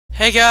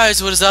Hey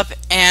guys, what is up,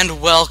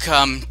 and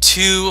welcome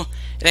to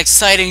an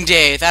exciting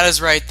day. That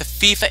is right, the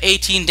FIFA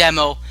 18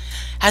 demo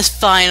has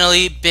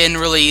finally been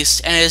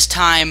released, and it is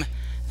time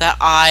that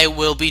I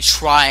will be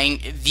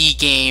trying the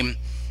game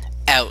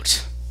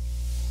out.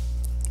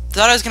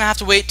 Thought I was going to have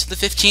to wait till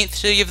the 15th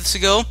to give this a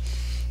go,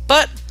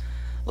 but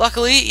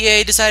luckily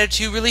EA decided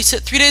to release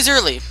it 3 days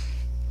early.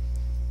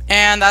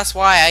 And that's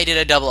why I did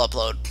a double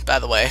upload, by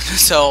the way.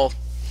 So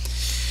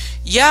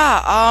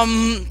yeah,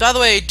 by the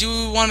way, I do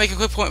want to make a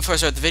quick point before I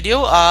start the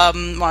video.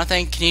 Want to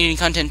thank Canadian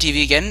Content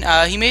TV again.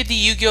 He made the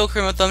Yu-Gi-Oh!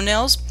 Criminal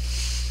thumbnails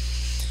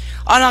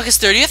on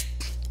August 30th,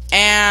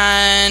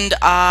 and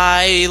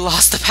I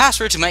lost the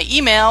password to my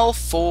email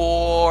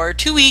for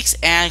 2 weeks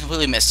and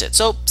completely missed it.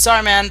 So,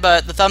 sorry man,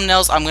 but the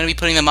thumbnails, I'm going to be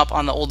putting them up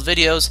on the old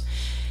videos,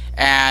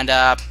 and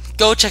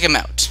go check them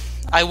out.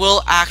 I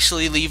will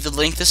actually leave the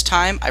link this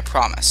time, I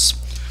promise.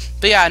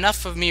 But yeah,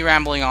 enough of me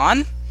rambling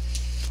on.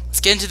 Let's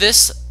get into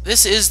this.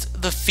 This is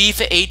the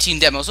FIFA 18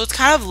 demo, so it's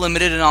kind of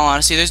limited in all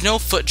honesty. There's no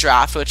foot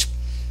draft, which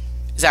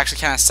is actually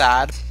kind of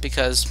sad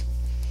because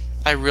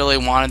I really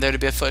wanted there to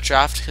be a foot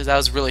draft because that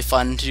was really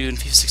fun to do in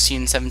FIFA 16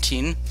 and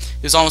 17. It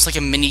was almost like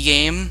a mini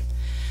game.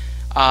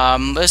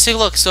 Let's take a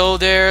look. So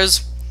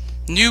there's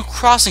new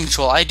crossing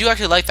control. I do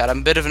actually like that. I'm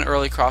a bit of an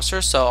early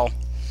crosser, so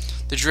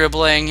the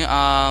dribbling,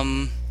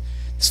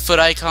 foot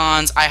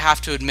icons, I have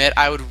to admit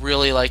I would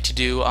really like to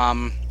do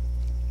a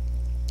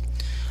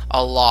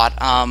lot.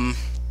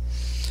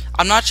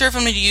 I'm not sure if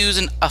I'm going to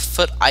use a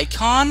foot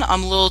icon.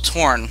 I'm a little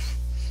torn.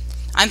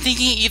 I'm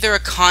thinking either a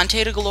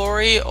Conte to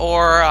Glory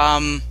or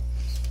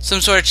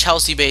some sort of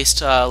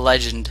Chelsea-based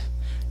legend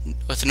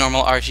with a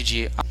normal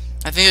RTG.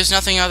 I think there's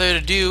nothing other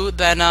to do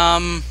than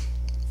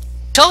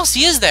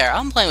Chelsea is there.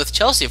 I'm playing with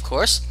Chelsea, of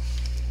course,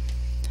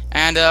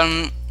 and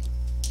I'm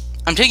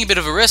taking a bit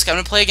of a risk. I'm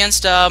going to play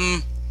against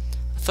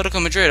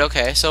Atletico Madrid.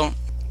 Okay, so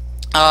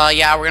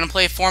yeah, we're gonna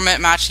play a 4-minute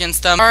match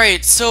against them.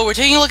 Alright, so we're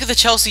taking a look at the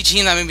Chelsea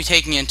team that I'm gonna be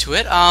taking into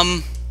it.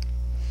 I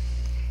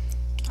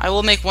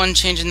will make one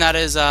change, and that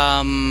is,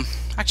 actually,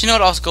 you know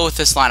what, I'll go with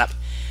this lineup.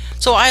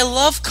 So I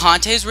love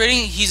Conte's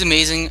rating, he's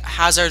amazing.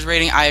 Hazard's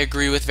rating, I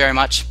agree with very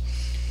much.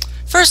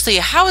 Firstly,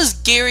 how is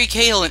Gary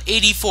Cahill an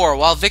 84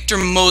 while Victor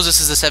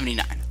Moses is a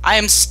 79? I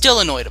am still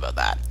annoyed about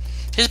that.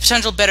 His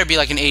potential better be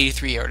like an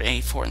 83 or an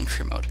 84 in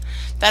career mode.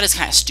 That is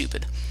kind of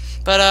stupid.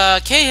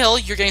 But Cahill,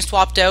 you're getting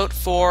swapped out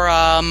for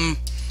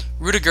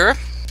Rudiger.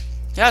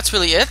 Yeah, that's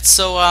really it.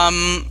 So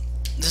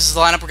this is the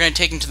lineup we're going to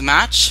take into the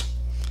match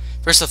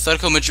versus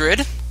Atletico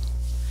Madrid,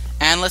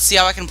 and let's see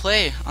how I can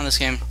play on this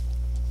game.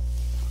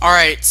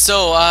 Alright,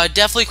 so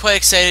definitely quite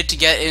excited to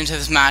get into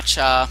this match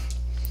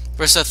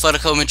versus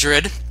Atletico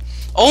Madrid.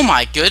 Oh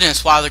my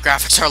goodness, wow, the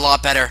graphics are a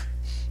lot better.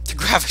 The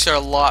graphics are a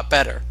lot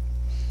better.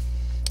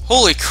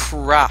 Holy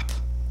crap.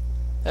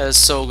 That is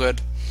so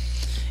good.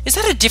 Is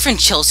that a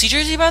different Chelsea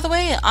jersey, by the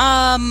way?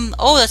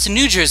 Oh, that's a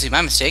new jersey,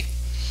 my mistake.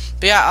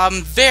 But yeah,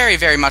 I'm very,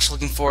 very much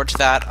looking forward to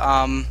that.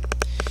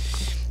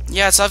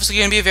 Yeah, it's obviously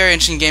going to be a very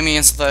interesting game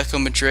against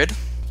Atletico Madrid.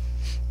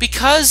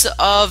 Because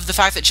of the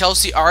fact that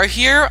Chelsea are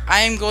here,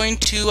 I am going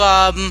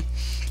to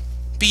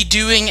be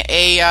doing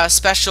a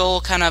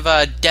special kind of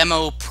a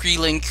demo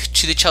pre-link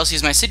to the Chelsea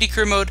is My City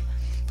career mode,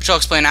 which I'll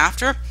explain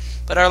after.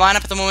 But our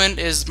lineup at the moment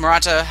is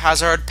Morata,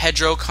 Hazard,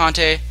 Pedro,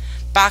 Conte,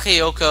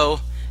 Bakayoko,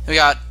 and we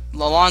got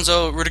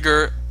Alonso,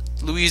 Rudiger,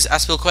 Luis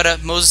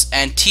Azpilicueta, Moses,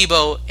 and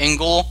Thibaut in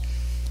goal.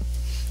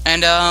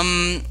 And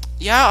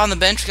yeah, on the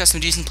bench we got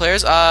some decent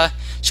players.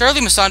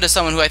 Charlie Musonda is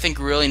someone who I think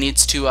really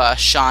needs to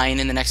shine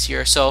in the next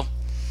year or so.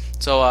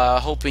 So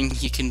hoping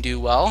he can do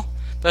well.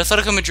 But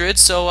Atletico Madrid,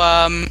 so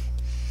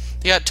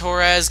they got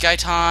Torres,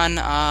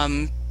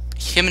 Gaetan,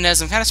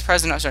 Jimenez. I'm kind of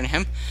surprised they're not starting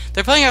him.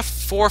 They're playing a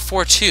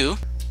 4-4-2.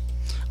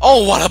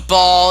 Oh, what a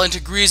ball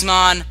into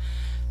Griezmann.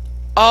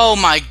 Oh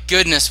my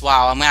goodness,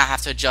 wow, I'm gonna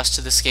have to adjust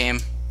to this game.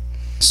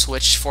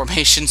 Switch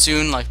formation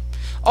soon, like,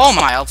 oh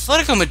my,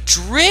 Atletico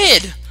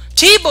Madrid!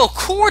 Thibaut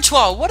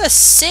Courtois, what a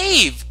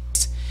save!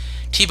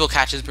 Thibaut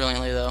catches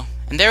brilliantly though.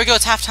 And there we go,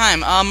 it's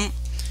halftime. I'm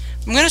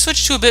gonna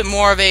switch to a bit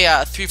more of a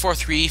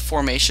 3-4-3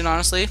 formation,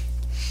 honestly.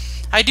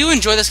 I do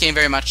enjoy this game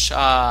very much,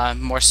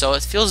 more so.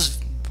 It feels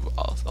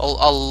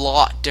a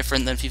lot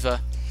different than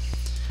FIFA,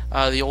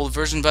 the old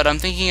version, but I'm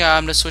thinking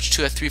I'm gonna switch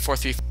to a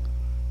 3-4-3.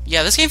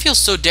 Yeah, this game feels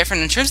so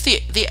different. In terms of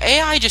the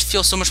AI just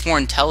feels so much more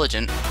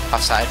intelligent.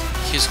 Offside.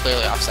 He was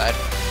clearly offside.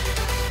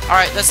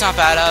 Alright, that's not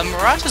bad.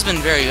 Morata's been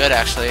very good,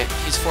 actually.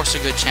 He's forced a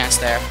good chance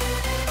there.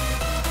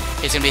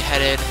 He's going to be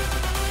headed.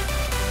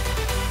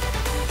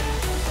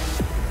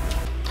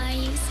 Are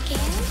you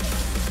scared?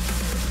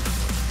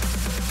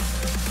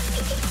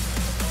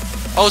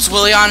 Oh, it's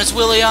Willian. It's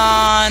Willian.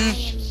 I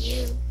am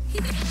you.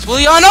 It's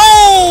Willian.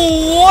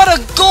 Oh, what a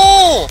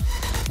goal!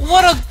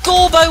 What a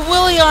goal by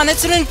Willian!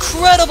 It's an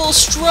incredible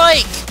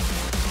strike!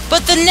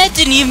 But the net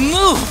didn't even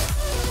move!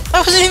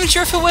 I wasn't even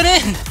sure if it went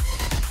in!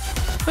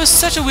 It was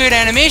such a weird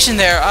animation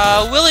there.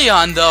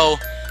 Willian, though,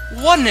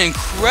 what an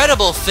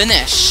incredible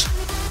finish!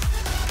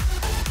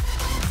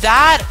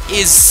 That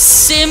is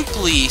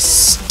simply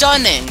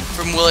stunning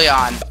from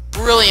Willian.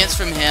 Brilliance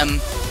from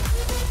him.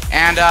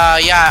 And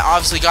yeah,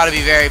 obviously got to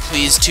be very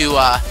pleased to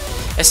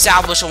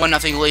establish a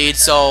 1-0 lead.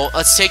 So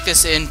let's take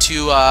this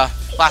into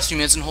last few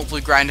minutes and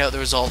hopefully grind out the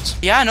result.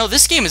 Yeah, no,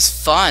 this game is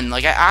fun.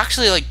 Like, I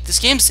actually like this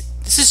game's.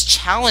 This is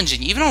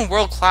challenging. Even on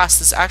world class,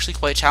 this is actually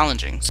quite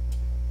challenging.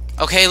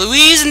 Okay,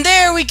 Louise, and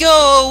there we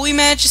go. We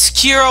managed to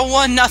secure a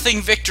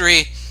 1-0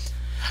 victory.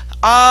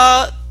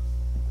 The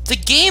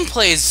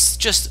gameplay is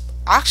just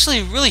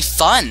actually really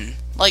fun.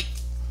 Like,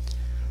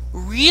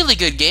 really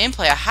good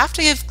gameplay. I have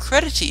to give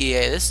credit to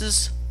EA. This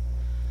is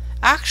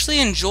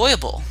actually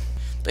enjoyable.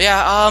 But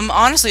yeah,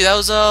 honestly, that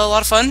was a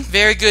lot of fun.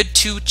 Very good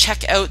to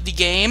check out the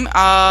game.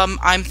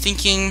 I'm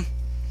thinking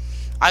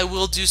I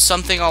will do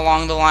something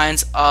along the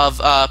lines of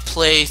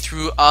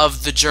playthrough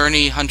of The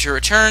Journey Hunter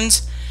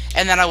Returns,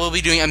 and then I will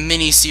be doing a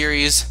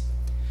mini-series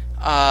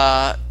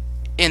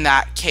in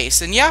that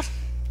case. And yeah,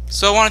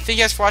 so I want to thank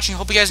you guys for watching.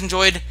 Hope you guys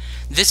enjoyed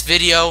this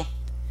video,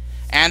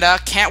 and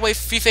can't wait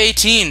for FIFA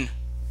 18.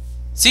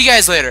 See you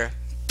guys later.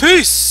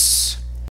 Peace!